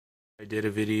I did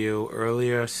a video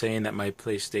earlier saying that my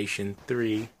PlayStation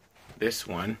 3, this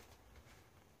one,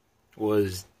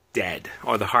 was dead,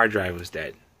 or the hard drive was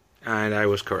dead, and I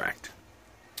was correct.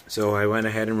 So I went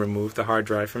ahead and removed the hard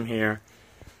drive from here,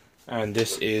 and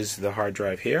this is the hard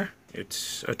drive here.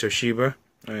 It's a Toshiba,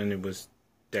 and it was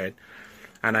dead.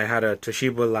 And I had a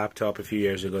Toshiba laptop a few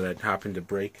years ago that happened to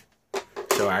break,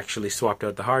 so I actually swapped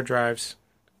out the hard drives,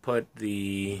 put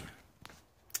the...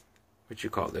 what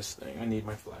you call this thing? I need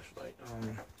my flashlight.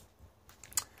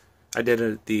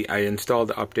 I installed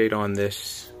the update on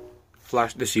this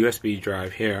USB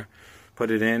drive here,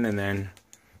 put it in, and then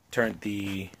turned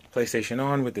the PlayStation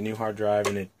on with the new hard drive,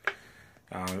 and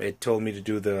it told me to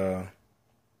do the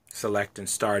select and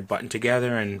start button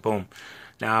together, and boom.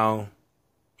 Now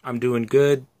I'm doing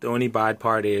good. The only bad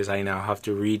part is I now have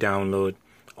to re-download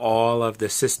all of the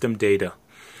system data.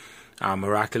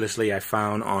 Miraculously, I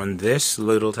found on this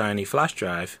little tiny flash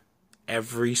drive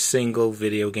every single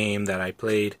video game that I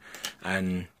played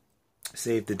and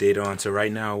saved the data on. So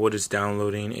right now what it's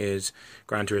downloading is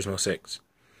Gran Turismo 6.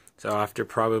 So after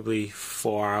probably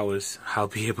 4 hours I'll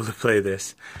be able to play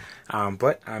this.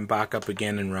 But I'm back up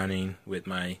again and running with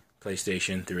my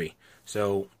PlayStation 3.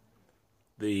 So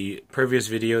the previous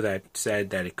video that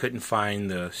said that it couldn't find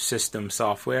the system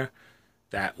software,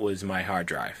 that was my hard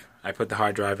drive. I put the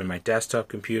hard drive in my desktop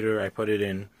computer, I put it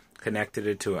in, connected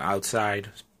it to an outside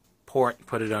port,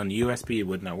 put it on the USB, it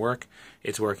would not work.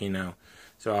 It's working now.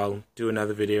 So I'll do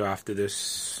another video after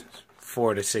this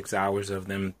 4 to 6 hours of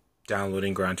them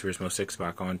downloading Gran Turismo 6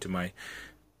 back onto my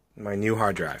new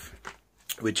hard drive,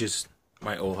 which is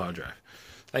my old hard drive.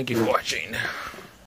 Thank you for watching.